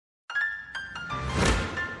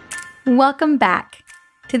Welcome back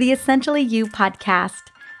to the Essentially You podcast,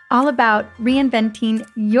 all about reinventing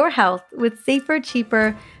your health with safer,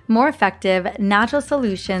 cheaper, more effective natural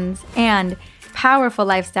solutions and powerful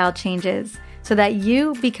lifestyle changes so that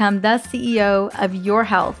you become the CEO of your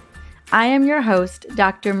health. I am your host,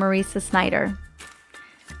 Dr. Mariza Snyder.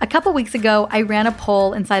 A couple weeks ago, I ran a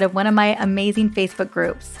poll inside of one of my amazing Facebook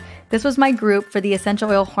groups. This was my group for the Essential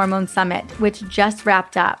Oil Hormone Summit, which just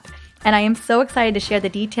wrapped up. And I am so excited to share the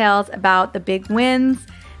details about the big wins,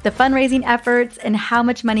 the fundraising efforts, and how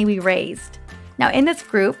much money we raised. Now, in this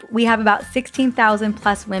group, we have about 16,000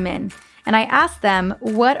 plus women. And I asked them,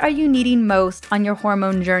 what are you needing most on your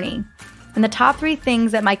hormone journey? And the top 3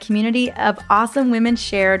 things that my community of awesome women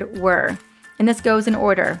shared were, and this goes in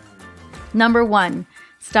order. Number 1,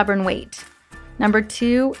 stubborn weight. Number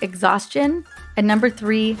 2, exhaustion. And number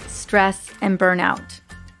 3, stress and burnout.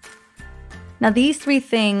 Now, these 3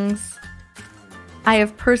 things I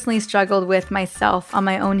have personally struggled with myself on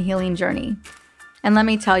my own healing journey. And let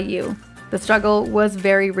me tell you, the struggle was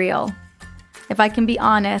very real. If I can be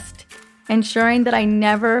honest, ensuring that I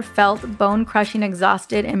never felt bone-crushing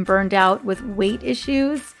exhausted and burned out with weight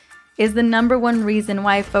issues is the number 1 reason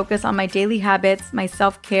why I focus on my daily habits, my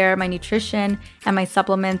self-care, my nutrition, and my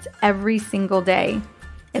supplements every single day.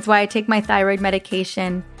 It's why I take my thyroid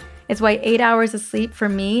medication. It's why 8 hours of sleep for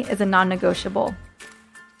me is a non-negotiable.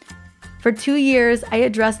 For 2 years, I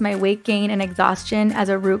addressed my weight gain and exhaustion as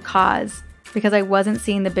a root cause because I wasn't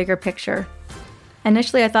seeing the bigger picture.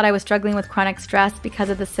 Initially, I thought I was struggling with chronic stress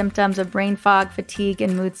because of the symptoms of brain fog, fatigue,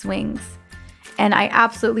 and mood swings. And I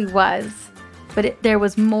absolutely was, but there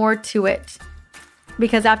was more to it.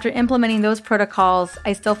 Because after implementing those protocols,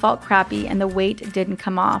 I still felt crappy and the weight didn't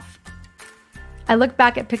come off. I look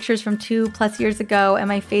back at pictures from 2+ years ago and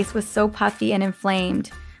my face was so puffy and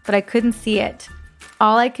inflamed, but I couldn't see it.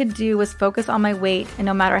 All I could do was focus on my weight, and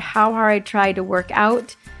no matter how hard I tried to work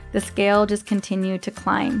out, the scale just continued to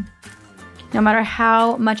climb. No matter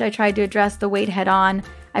how much I tried to address the weight head on,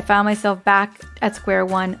 I found myself back at square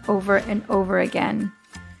one over and over again.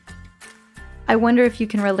 I wonder if you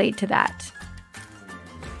can relate to that.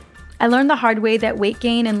 I learned the hard way that weight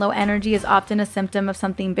gain and low energy is often a symptom of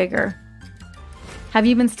something bigger. Have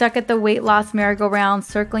you been stuck at the weight loss merry-go-round,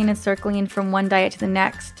 circling and circling from one diet to the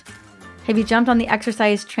next? Have you jumped on the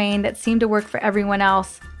exercise train that seemed to work for everyone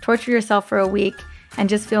else, torture yourself for a week, and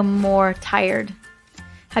just feel more tired?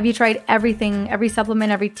 Have you tried everything, every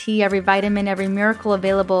supplement, every tea, every vitamin, every miracle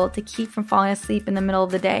available to keep from falling asleep in the middle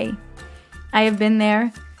of the day? I have been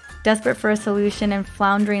there, desperate for a solution and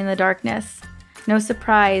floundering in the darkness. No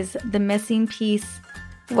surprise, the missing piece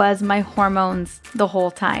was my hormones the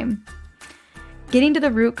whole time. Getting to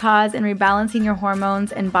the root cause and rebalancing your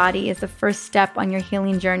hormones and body is the first step on your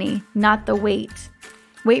healing journey, not the weight.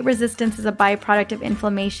 Weight resistance is a byproduct of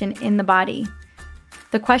inflammation in the body.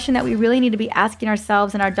 The question that we really need to be asking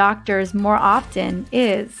ourselves and our doctors more often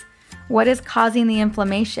is, what is causing the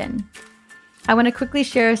inflammation? I want to quickly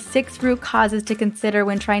share 6 root causes to consider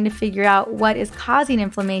when trying to figure out what is causing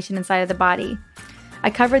inflammation inside of the body. I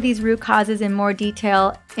cover these root causes in more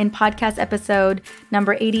detail in podcast episode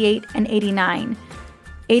number 88 and 89.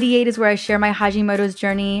 88 is where I share my Hashimoto's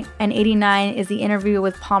journey, and 89 is the interview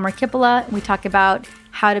with Palmer Kippola, and we talk about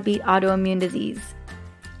how to beat autoimmune disease.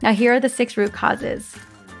 Now here are the 6 root causes.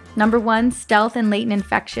 Number 1, stealth and latent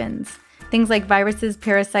infections. Things like viruses,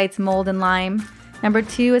 parasites, mold, and Lyme. Number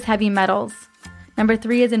 2 is heavy metals. Number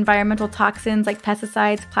 3 is environmental toxins like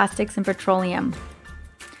pesticides, plastics, and petroleum.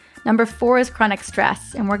 Number 4 is chronic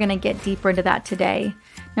stress, and we're going to get deeper into that today.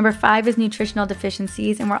 Number 5 is nutritional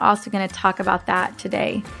deficiencies, and we're also going to talk about that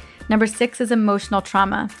today. Number 6 is emotional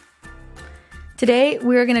trauma. Today,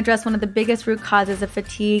 we're going to address one of the biggest root causes of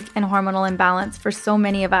fatigue and hormonal imbalance for so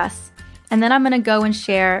many of us. And then I'm going to go and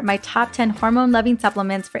share my top 10 hormone-loving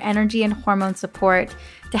supplements for energy and hormone support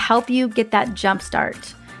to help you get that jump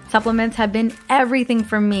start. Supplements have been everything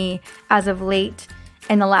for me as of late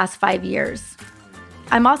in the last 5 years.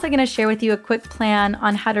 I'm also going to share with you a quick plan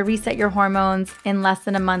on how to reset your hormones in less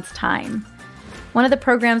than a month's time. One of the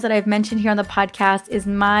programs that I've mentioned here on the podcast is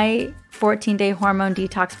my 14-day hormone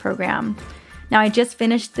detox program. Now, I just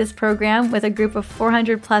finished this program with a group of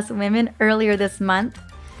 400 plus women earlier this month.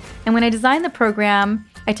 And when I designed the program,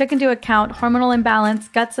 I took into account hormonal imbalance,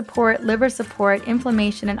 gut support, liver support,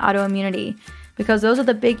 inflammation, and autoimmunity, because those are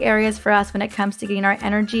the big areas for us when it comes to getting our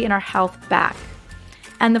energy and our health back.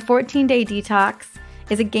 And the 14-day detox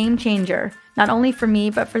is a game changer, not only for me,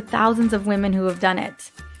 but for thousands of women who have done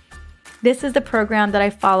it. This is the program that I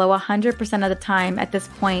follow 100% of the time at this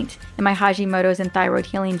point in my Hashimoto's and thyroid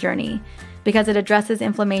healing journey because it addresses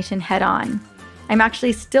inflammation head on. I'm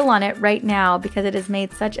actually still on it right now because it has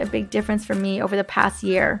made such a big difference for me over the past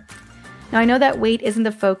year. Now, I know that weight isn't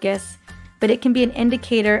the focus, but it can be an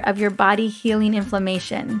indicator of your body healing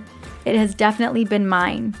inflammation. It has definitely been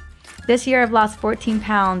mine. This year, I've lost 14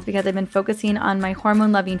 pounds because I've been focusing on my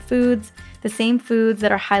hormone-loving foods, the same foods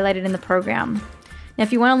that are highlighted in the program. Now,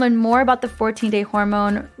 if you want to learn more about the 14-day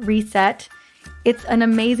hormone reset, it's an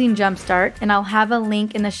amazing jumpstart, and I'll have a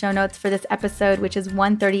link in the show notes for this episode, which is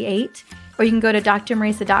 138, or you can go to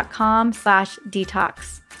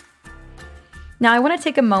drmariza.com/detox. Now, I want to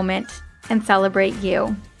take a moment and celebrate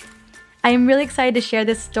you. I am really excited to share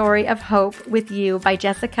this story of hope with you by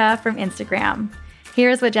Jessica from Instagram.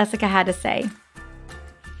 Here's what Jessica had to say.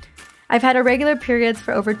 I've had irregular periods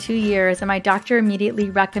for over 2 years, and my doctor immediately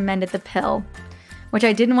recommended the pill, which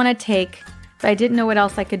I didn't want to take, but I didn't know what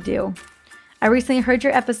else I could do. I recently heard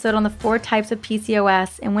your episode on the 4 types of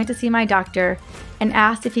PCOS and went to see my doctor and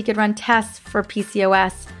asked if he could run tests for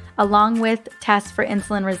PCOS along with tests for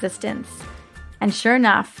insulin resistance. And sure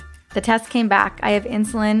enough, the test came back. I have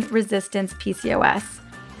insulin resistance PCOS,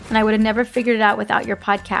 and I would have never figured it out without your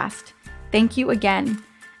podcast. Thank you again.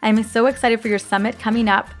 I'm so excited for your summit coming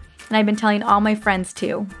up, and I've been telling all my friends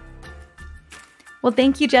too. Well,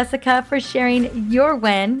 thank you, Jessica, for sharing your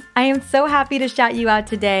win. I am so happy to shout you out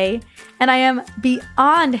today, and I am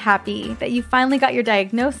beyond happy that you finally got your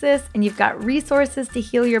diagnosis and you've got resources to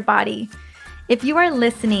heal your body. If you are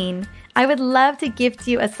listening, I would love to gift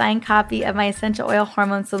you a signed copy of my Essential Oil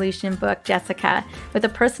Hormone Solution book, Jessica, with a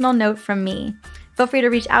personal note from me. Feel free to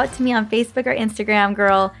reach out to me on Facebook or Instagram,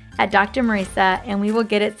 girl, at Dr. Mariza, and we will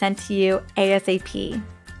get it sent to you ASAP.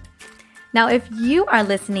 Now, if you are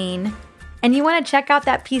listening and you want to check out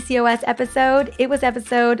that PCOS episode, it was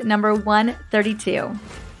episode number 132.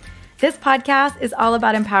 This podcast is all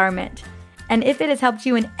about empowerment, and if it has helped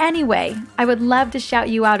you in any way, I would love to shout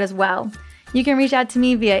you out as well. You can reach out to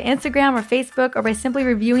me via Instagram or Facebook or by simply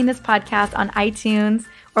reviewing this podcast on iTunes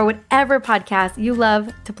or whatever podcast you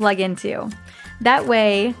love to plug into. That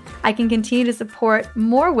way, I can continue to support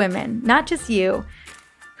more women, not just you,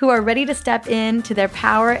 who are ready to step into their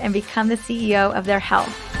power and become the CEO of their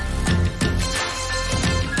health.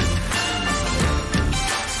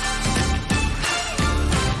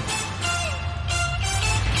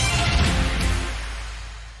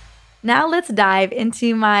 Now let's dive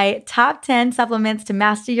into my top 10 supplements to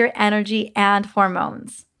master your energy and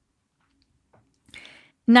hormones.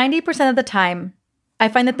 90% of the time, I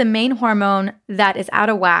find that the main hormone that is out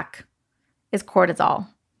of whack is cortisol,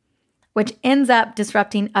 which ends up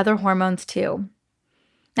disrupting other hormones too.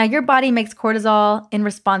 Now, your body makes cortisol in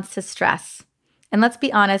response to stress. And let's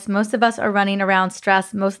be honest, most of us are running around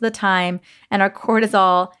stress most of the time, and our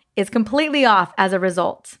cortisol is completely off as a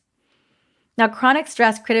result. Now, chronic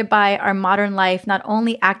stress created by our modern life not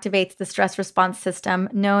only activates the stress response system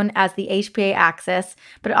known as the HPA axis,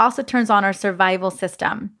 but it also turns on our survival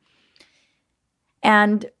system.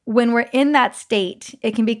 And when we're in that state,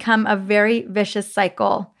 it can become a very vicious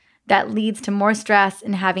cycle that leads to more stress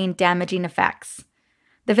and having damaging effects.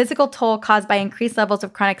 The physical toll caused by increased levels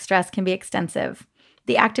of chronic stress can be extensive.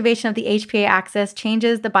 The activation of the HPA axis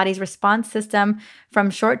changes the body's response system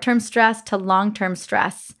from short-term stress to long-term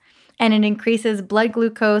stress. And it increases blood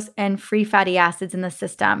glucose and free fatty acids in the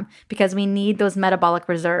system because we need those metabolic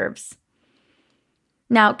reserves.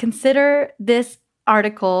 Now, consider this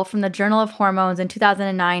article from the Journal of Hormones in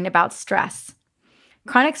 2009 about stress.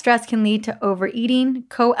 Chronic stress can lead to overeating,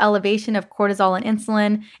 co-elevation of cortisol and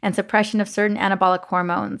insulin, and suppression of certain anabolic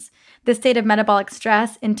hormones. This state of metabolic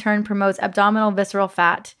stress in turn promotes abdominal visceral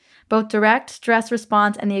fat. Both direct stress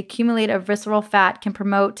response and the accumulation of visceral fat can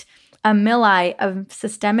promote a milli of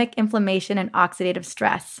systemic inflammation and oxidative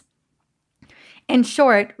stress. In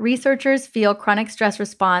short, researchers feel chronic stress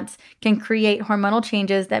response can create hormonal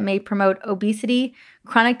changes that may promote obesity,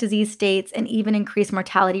 chronic disease states, and even increase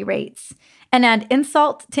mortality rates. And add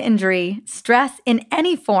insult to injury, stress in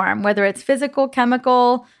any form, whether it's physical,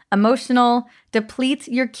 chemical, emotional, depletes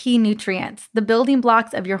your key nutrients, the building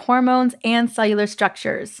blocks of your hormones and cellular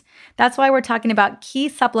structures. That's why we're talking about key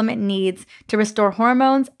supplement needs to restore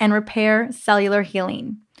hormones and repair cellular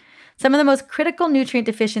healing. Some of the most critical nutrient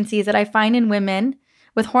deficiencies that I find in women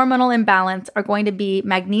with hormonal imbalance are going to be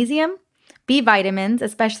magnesium, B vitamins,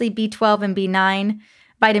 especially B12 and B9,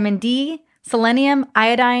 vitamin D, selenium,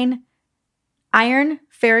 iodine, iron,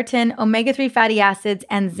 ferritin, omega-3 fatty acids,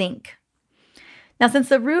 and zinc. Now, since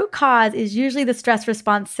the root cause is usually the stress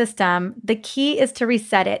response system, the key is to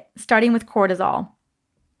reset it, starting with cortisol.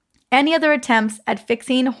 Any other attempts at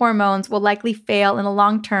fixing hormones will likely fail in the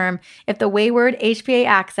long term if the wayward HPA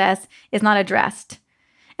axis is not addressed.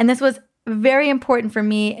 And this was very important for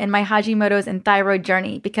me in my Hashimoto's and thyroid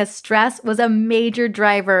journey because stress was a major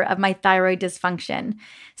driver of my thyroid dysfunction.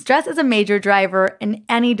 Stress is a major driver in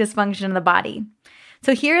any dysfunction in the body.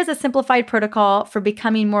 So here is a simplified protocol for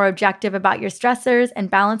becoming more objective about your stressors and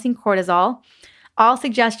balancing cortisol. All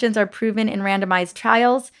suggestions are proven in randomized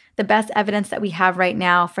trials, the best evidence that we have right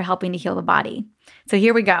now for helping to heal the body. So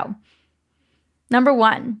here we go. Number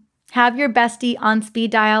 1, have your bestie on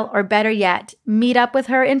speed dial, or better yet, meet up with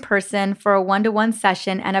her in person for a one-to-one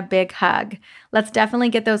session and a big hug. Let's definitely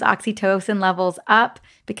get those oxytocin levels up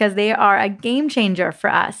because they are a game changer for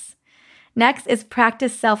us. Next is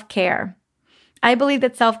practice self-care. I believe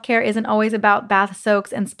that self-care isn't always about bath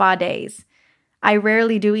soaks and spa days. I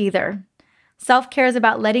rarely do either. Self-care is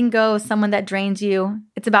about letting go of someone that drains you.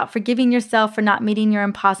 It's about forgiving yourself for not meeting your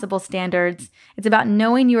impossible standards. It's about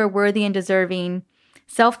knowing you are worthy and deserving.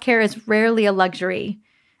 Self-care is rarely a luxury.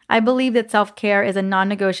 I believe that self-care is a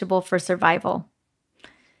non-negotiable for survival.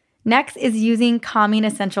 Next is using calming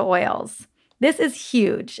essential oils. This is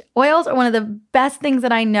huge. Oils are one of the best things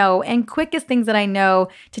that I know and quickest things that I know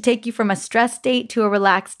to take you from a stress state to a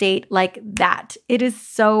relaxed state like that. It is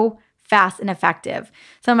so fast and effective.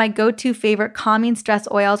 Some of my go-to favorite calming stress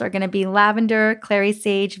oils are going to be lavender, clary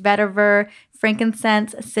sage, vetiver,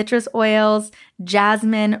 frankincense, citrus oils,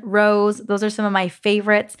 jasmine, rose. Those are some of my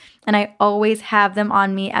favorites, and I always have them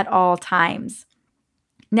on me at all times.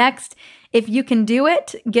 Next, if you can do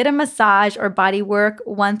it, get a massage or body work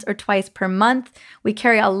once or twice per month. We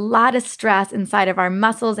carry a lot of stress inside of our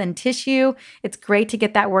muscles and tissue. It's great to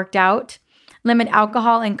get that worked out. Limit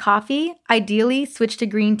alcohol and coffee. Ideally, switch to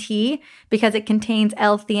green tea because it contains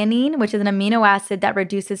L-theanine, which is an amino acid that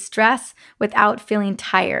reduces stress without feeling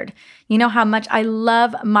tired. You know how much I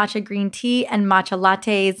love matcha green tea and matcha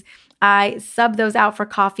lattes. I sub those out for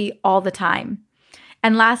coffee all the time.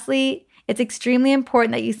 And lastly, it's extremely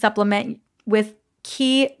important that you supplement with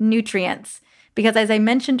key nutrients because, as I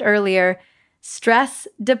mentioned earlier, stress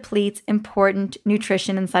depletes important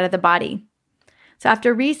nutrition inside of the body. So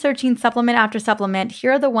after researching supplement after supplement,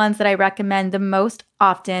 here are the ones that I recommend the most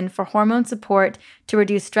often for hormone support to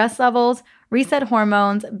reduce stress levels, reset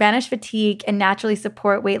hormones, banish fatigue, and naturally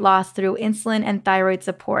support weight loss through insulin and thyroid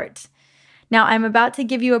support. Now, I'm about to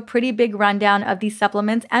give you a pretty big rundown of these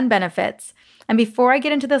supplements and benefits. And before I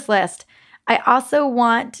get into this list, I also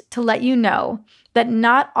want to let you know that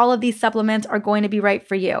not all of these supplements are going to be right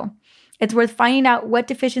for you. It's worth finding out what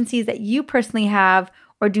deficiencies that you personally have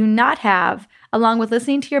or do not have, along with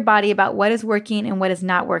listening to your body about what is working and what is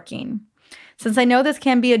not working. Since I know this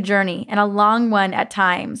can be a journey and a long one at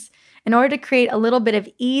times, in order to create a little bit of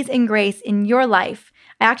ease and grace in your life,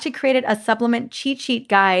 I actually created a supplement cheat sheet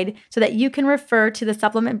guide so that you can refer to the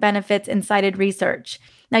supplement benefits and cited research.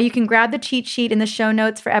 Now you can grab the cheat sheet in the show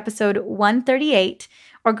notes for episode 138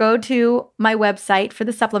 or go to my website for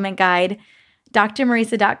the supplement guide,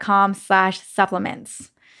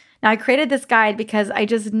 drmariza.com/supplements. Now, I created this guide because I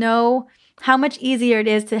just know how much easier it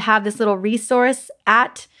is to have this little resource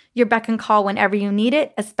at your beck and call whenever you need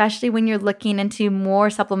it, especially when you're looking into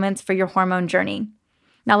more supplements for your hormone journey.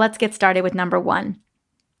 Now, let's get started with number 1.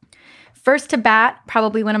 First to bat,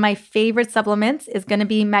 probably one of my favorite supplements is going to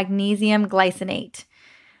be magnesium glycinate.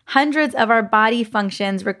 Hundreds of our body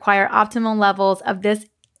functions require optimal levels of this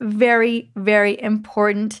very, very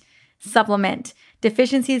important supplement.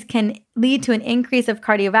 Deficiencies can lead to an increase of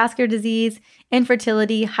cardiovascular disease,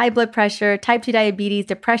 infertility, high blood pressure, type 2 diabetes,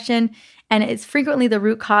 depression, and it's frequently the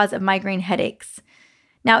root cause of migraine headaches.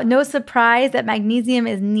 Now, no surprise that magnesium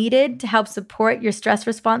is needed to help support your stress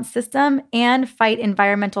response system and fight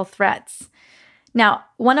environmental threats. Now,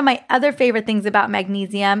 one of my other favorite things about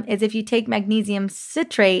magnesium is if you take magnesium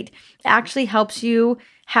citrate, it actually helps you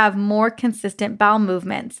have more consistent bowel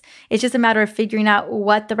movements. It's just a matter of figuring out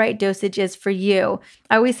what the right dosage is for you.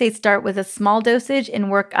 I always say start with a small dosage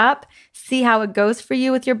and work up, see how it goes for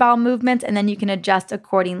you with your bowel movements, and then you can adjust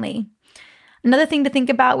accordingly. Another thing to think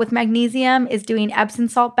about with magnesium is doing Epsom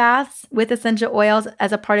salt baths with essential oils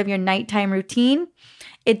as a part of your nighttime routine.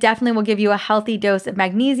 It definitely will give you a healthy dose of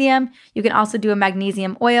magnesium. You can also do a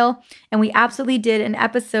magnesium oil. And we absolutely did an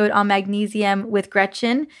episode on magnesium with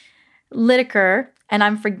Gretchen Lideker. And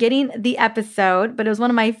I'm forgetting the episode, but it was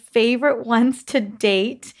one of my favorite ones to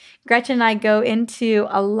date. Gretchen and I go into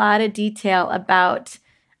a lot of detail about,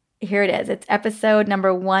 here it is. It's episode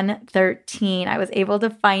number 113. I was able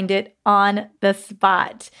to find it on the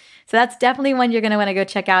spot. So that's definitely one you're going to want to go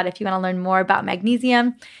check out if you want to learn more about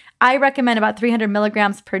magnesium. I recommend about 300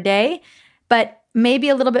 milligrams per day, but maybe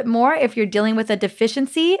a little bit more if you're dealing with a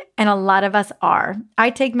deficiency, and a lot of us are.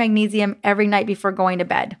 I take magnesium every night before going to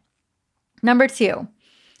bed. Number 2,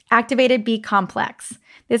 activated B complex.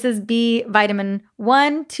 This is B vitamin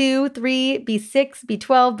 1, 2, 3, B6,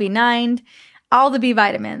 B12, B9, all the B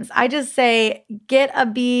vitamins. I just say get a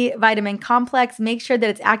B vitamin complex, make sure that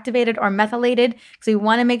it's activated or methylated because we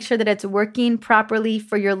want to make sure that it's working properly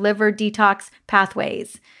for your liver detox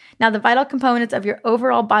pathways. Now, the vital components of your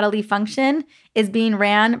overall bodily function is being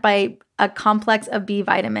ran by a complex of B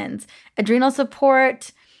vitamins. Adrenal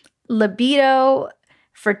support, libido,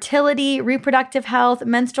 fertility, reproductive health,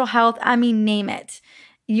 menstrual health, name it.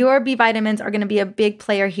 Your B vitamins are going to be a big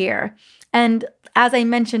player here. And as I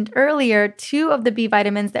mentioned earlier, 2 of the B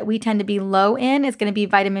vitamins that we tend to be low in is going to be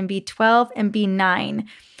vitamin B12 and B9.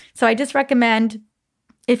 So I just recommend,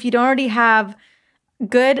 if you don't already have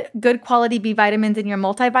good quality B vitamins in your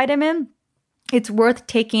multivitamin, it's worth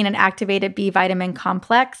taking an activated B vitamin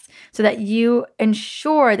complex so that you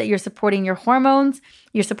ensure that you're supporting your hormones,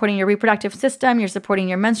 you're supporting your reproductive system, you're supporting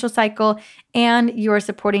your menstrual cycle, and you're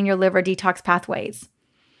supporting your liver detox pathways.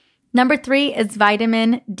 Number 3 is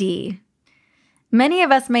vitamin D. Many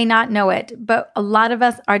of us may not know it, but a lot of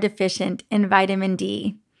us are deficient in vitamin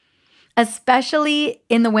D, especially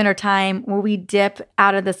in the wintertime where we dip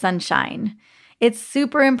out of the sunshine. It's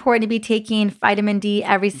super important to be taking vitamin D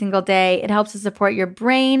every single day. It helps to support your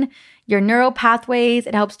brain, your neural pathways.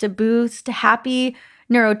 It helps to boost happy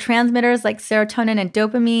neurotransmitters like serotonin and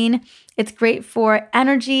dopamine. It's great for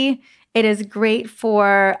energy. It is great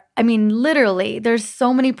for, literally, there's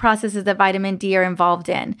so many processes that vitamin D are involved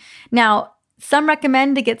in. Now, some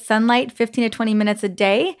recommend to get sunlight 15 to 20 minutes a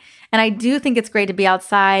day. And I do think it's great to be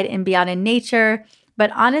outside and be out in nature.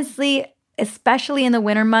 But honestly, especially in the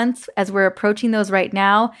winter months, as we're approaching those right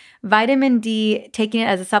now, vitamin D, taking it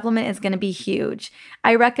as a supplement is going to be huge.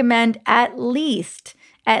 I recommend at least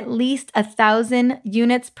 1,000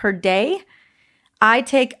 units per day. I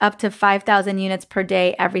take up to 5,000 units per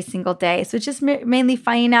day every single day. So it's just mainly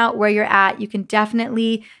finding out where you're at. You can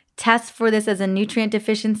definitely test for this as a nutrient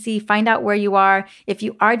deficiency, find out where you are. If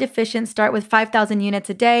you are deficient, start with 5,000 units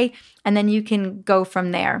a day, and then you can go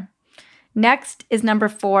from there. Next is number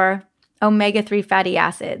 4, omega-3 fatty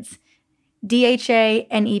acids, DHA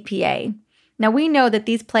and EPA. Now, we know that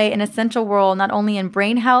these play an essential role not only in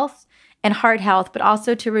brain health and heart health, but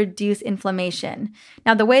also to reduce inflammation.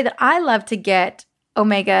 Now, the way that I love to get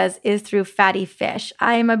omegas is through fatty fish.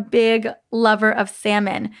 I am a big lover of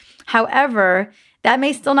salmon. However, that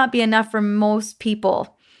may still not be enough for most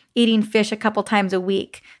people eating fish a couple times a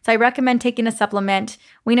week. So I recommend taking a supplement.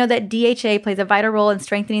 We know that DHA plays a vital role in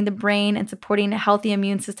strengthening the brain and supporting a healthy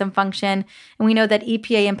immune system function. And we know that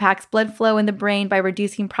EPA impacts blood flow in the brain by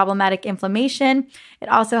reducing problematic inflammation. It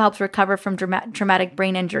also helps recover from traumatic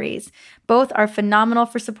brain injuries. Both are phenomenal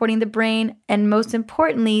for supporting the brain, and most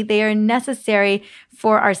importantly, they are necessary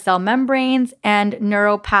for our cell membranes and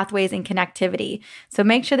neural pathways and connectivity. So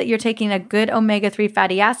make sure that you're taking a good omega-3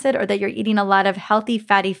 fatty acid or that you're eating a lot of healthy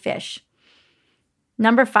fatty fish.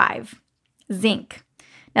 Number 5, zinc.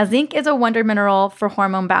 Now, zinc is a wonder mineral for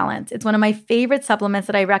hormone balance. It's one of my favorite supplements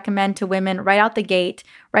that I recommend to women right out the gate,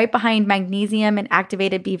 right behind magnesium and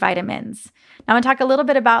activated B vitamins. Now, I'm going to talk a little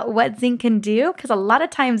bit about what zinc can do, because a lot of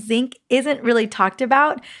times zinc isn't really talked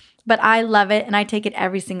about, but I love it and I take it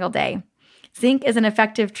every single day. Zinc is an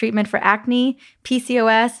effective treatment for acne,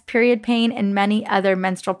 PCOS, period pain, and many other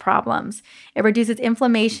menstrual problems. It reduces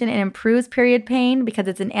inflammation and improves period pain because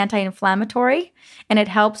it's an anti-inflammatory, and it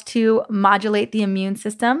helps to modulate the immune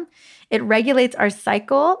system. It regulates our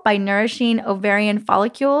cycle by nourishing ovarian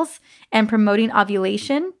follicles and promoting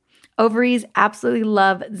ovulation. Ovaries absolutely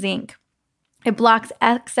love zinc. It blocks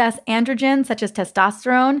excess androgens such as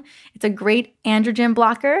testosterone. It's a great androgen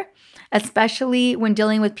blocker, especially when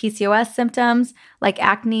dealing with PCOS symptoms like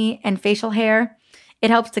acne and facial hair.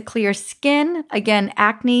 It helps to clear skin, again,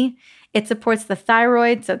 acne. It supports the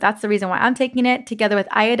thyroid, so that's the reason why I'm taking it. Together with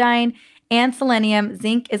iodine and selenium,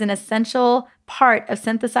 zinc is an essential part of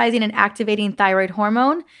synthesizing and activating thyroid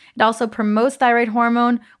hormone. It also promotes thyroid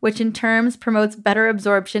hormone, which in turn promotes better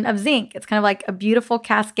absorption of zinc. It's kind of like a beautiful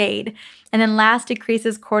cascade. And then last,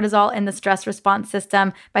 decreases cortisol in the stress response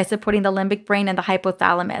system by supporting the limbic brain and the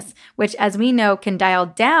hypothalamus, which, as we know, can dial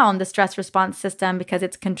down the stress response system because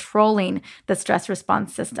it's controlling the stress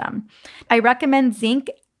response system. I recommend zinc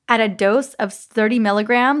at a dose of 30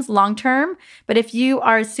 milligrams long-term. But if you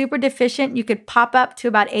are super deficient, you could pop up to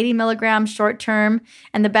about 80 milligrams short-term.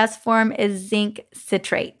 And the best form is zinc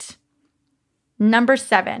citrate. Number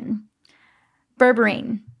 7,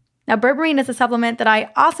 berberine. Now, berberine is a supplement that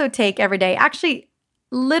I also take every day. Actually,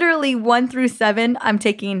 literally 1 through 7, I'm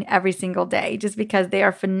taking every single day just because they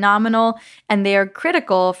are phenomenal and they are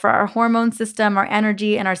critical for our hormone system, our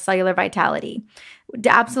energy, and our cellular vitality.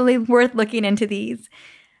 Absolutely worth looking into these.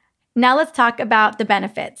 Now let's talk about the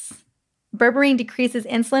benefits. Berberine decreases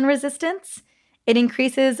insulin resistance. It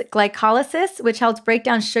increases glycolysis, which helps break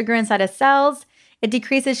down sugar inside of cells. It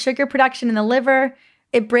decreases sugar production in the liver.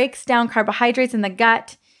 It breaks down carbohydrates in the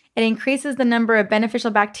gut. It increases the number of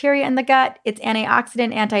beneficial bacteria in the gut. It's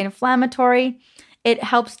antioxidant, anti-inflammatory. It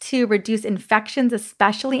helps to reduce infections,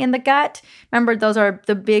 especially in the gut. Remember, those are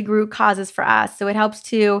the big root causes for us. So it helps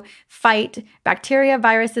to fight bacteria,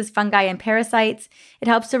 viruses, fungi, and parasites. It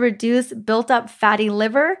helps to reduce built-up fatty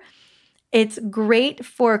liver. It's great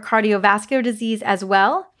for cardiovascular disease as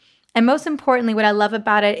well. And most importantly, what I love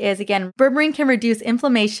about it is, again, berberine can reduce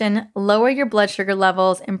inflammation, lower your blood sugar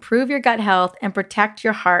levels, improve your gut health, and protect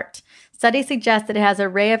your heart. Studies suggest that it has an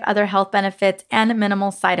array of other health benefits and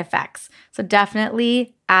minimal side effects. So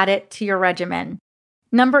definitely add it to your regimen.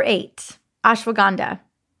 Number 8, ashwagandha.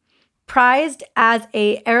 Prized as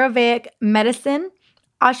an Ayurvedic medicine,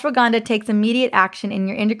 ashwagandha takes immediate action in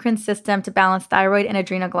your endocrine system to balance thyroid and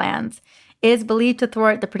adrenal glands. It is believed to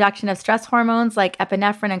thwart the production of stress hormones like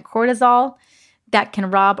epinephrine and cortisol that can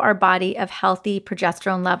rob our body of healthy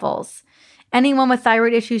progesterone levels. Anyone with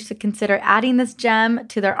thyroid issues should consider adding this gem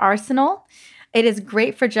to their arsenal. It is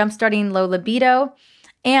great for jumpstarting low libido,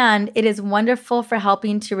 and it is wonderful for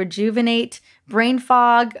helping to rejuvenate brain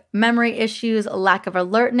fog, memory issues, lack of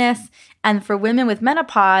alertness. And for women with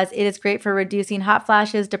menopause, it is great for reducing hot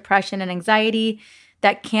flashes, depression, and anxiety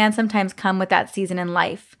that can sometimes come with that season in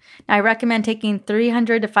life. Now, I recommend taking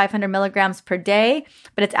 300 to 500 milligrams per day,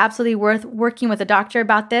 but it's absolutely worth working with a doctor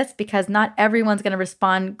about this because not everyone's going to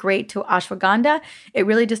respond great to ashwagandha. It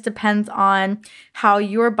really just depends on how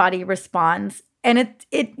your body responds. And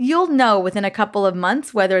you'll know within a couple of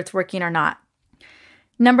months whether it's working or not.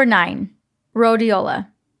 Number 9, rhodiola.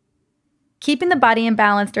 Keeping the body in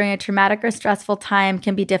balance during a traumatic or stressful time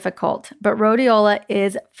can be difficult, but rhodiola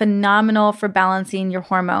is phenomenal for balancing your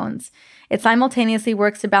hormones. It simultaneously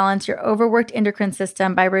works to balance your overworked endocrine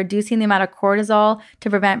system by reducing the amount of cortisol to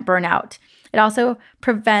prevent burnout. It also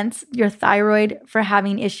prevents your thyroid from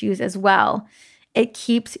having issues as well. It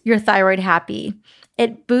keeps your thyroid happy.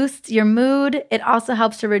 It boosts your mood. It also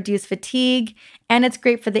helps to reduce fatigue, and it's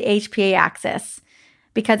great for the HPA axis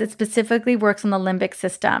because it specifically works on the limbic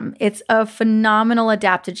system. It's a phenomenal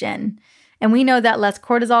adaptogen. And we know that less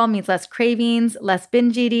cortisol means less cravings, less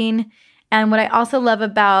binge eating. And what I also love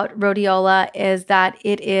about rhodiola is that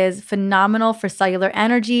it is phenomenal for cellular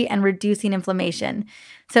energy and reducing inflammation.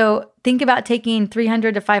 So think about taking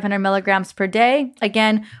 300 to 500 milligrams per day.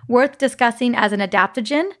 Again, worth discussing as an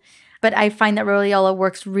adaptogen, but I find that rhodiola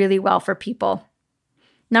works really well for people.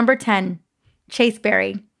 Number 10,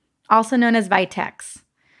 chasteberry, also known as Vitex.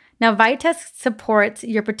 Now, Vitex supports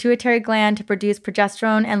your pituitary gland to produce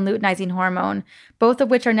progesterone and luteinizing hormone, both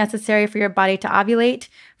of which are necessary for your body to ovulate,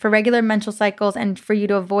 for regular menstrual cycles, and for you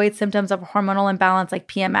to avoid symptoms of hormonal imbalance like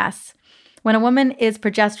PMS. When a woman is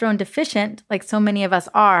progesterone deficient, like so many of us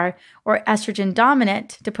are, or estrogen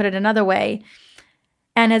dominant, to put it another way,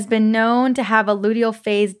 and has been known to have a luteal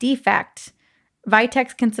phase defect,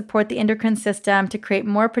 Vitex can support the endocrine system to create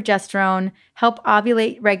more progesterone, help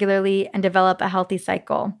ovulate regularly, and develop a healthy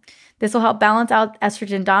cycle. This will help balance out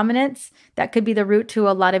estrogen dominance that could be the root to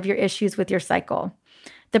a lot of your issues with your cycle.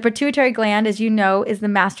 The pituitary gland, as you know, is the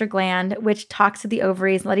master gland, which talks to the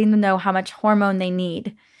ovaries, letting them know how much hormone they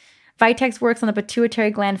need. Vitex works on the pituitary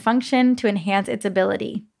gland function to enhance its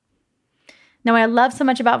ability. Now, what I love so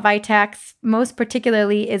much about Vitex, most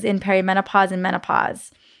particularly, is in perimenopause and menopause,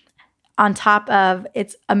 on top of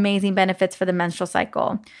its amazing benefits for the menstrual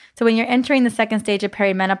cycle. So when you're entering the second stage of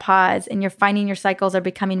perimenopause and you're finding your cycles are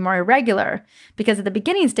becoming more irregular, because at the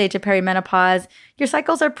beginning stage of perimenopause, your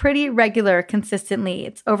cycles are pretty regular consistently.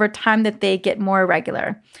 It's over time that they get more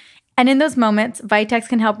irregular. And in those moments, Vitex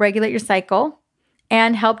can help regulate your cycle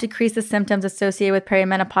and help decrease the symptoms associated with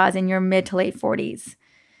perimenopause in your mid to late 40s.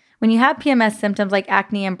 When you have PMS symptoms like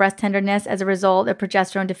acne and breast tenderness as a result of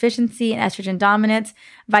progesterone deficiency and estrogen dominance,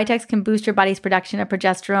 Vitex can boost your body's production of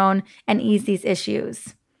progesterone and ease these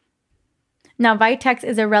issues. Now, Vitex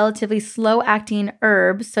is a relatively slow-acting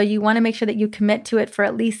herb, so you want to make sure that you commit to it for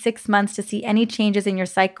at least 6 months to see any changes in your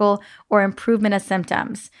cycle or improvement of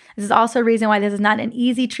symptoms. This is also a reason why this is not an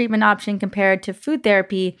easy treatment option compared to food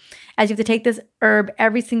therapy, as you have to take this herb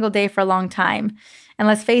every single day for a long time. And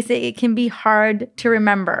let's face it, it can be hard to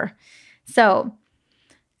remember. So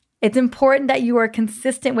it's important that you are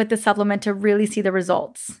consistent with the supplement to really see the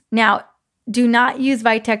results. Now, do not use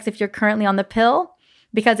Vitex if you're currently on the pill,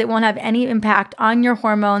 because it won't have any impact on your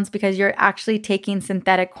hormones because you're actually taking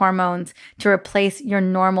synthetic hormones to replace your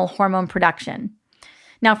normal hormone production.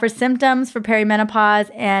 Now, for symptoms for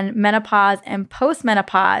perimenopause and menopause and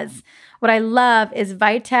postmenopause, what I love is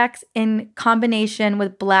Vitex in combination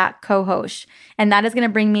with black cohosh. And that is going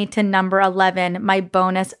to bring me to number 11, my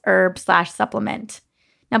bonus herb/supplement.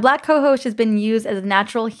 Now, black cohosh has been used as a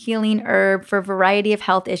natural healing herb for a variety of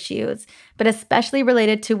health issues, but especially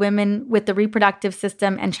related to women with the reproductive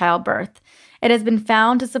system and childbirth. It has been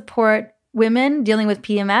found to support women dealing with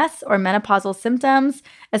PMS or menopausal symptoms,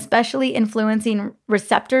 especially influencing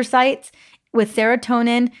receptor sites with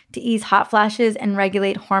serotonin to ease hot flashes and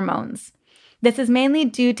regulate hormones. This is mainly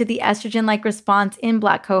due to the estrogen-like response in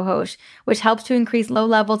black cohosh, which helps to increase low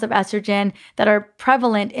levels of estrogen that are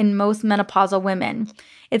prevalent in most menopausal women.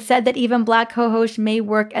 It's said that even black cohosh may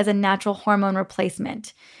work as a natural hormone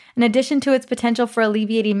replacement. In addition to its potential for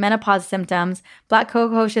alleviating menopause symptoms, black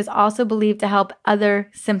cohosh is also believed to help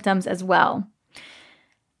other symptoms as well.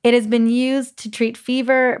 It has been used to treat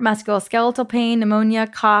fever, musculoskeletal pain, pneumonia,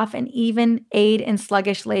 cough, and even aid in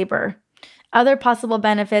sluggish labor. Other possible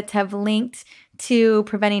benefits have linked to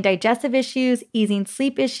preventing digestive issues, easing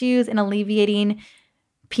sleep issues, and alleviating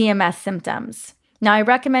PMS symptoms. Now, I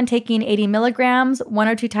recommend taking 80 milligrams 1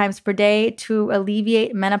 or 2 times per day to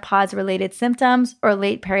alleviate menopause-related symptoms or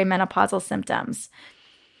late perimenopausal symptoms.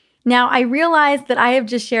 Now, I realize that I have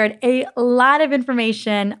just shared a lot of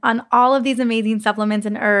information on all of these amazing supplements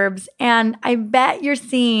and herbs, and I bet you're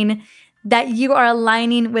seeing that you are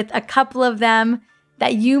aligning with a couple of them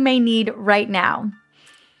that you may need right now.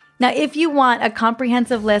 Now, if you want a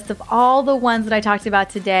comprehensive list of all the ones that I talked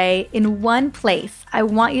about today in one place, I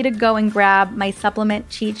want you to go and grab my supplement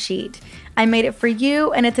cheat sheet. I made it for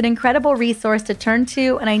you, and it's an incredible resource to turn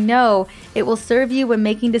to, and I know it will serve you when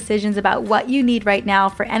making decisions about what you need right now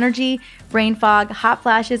for energy, brain fog, hot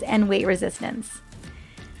flashes, and weight resistance.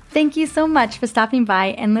 Thank you so much for stopping by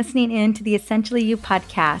and listening in to the Essentially You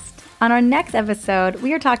podcast. On our next episode,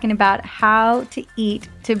 we are talking about how to eat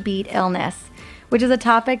to beat illness, which is a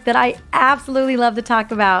topic that I absolutely love to talk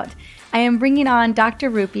about. I am bringing on Dr.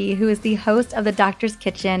 Rupi, who is the host of The Doctor's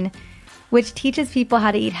Kitchen, which teaches people how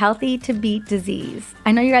to eat healthy to beat disease.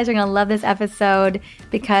 I know you guys are going to love this episode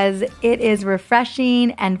because it is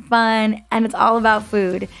refreshing and fun, and it's all about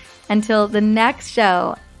food. Until the next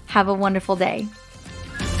show, have a wonderful day.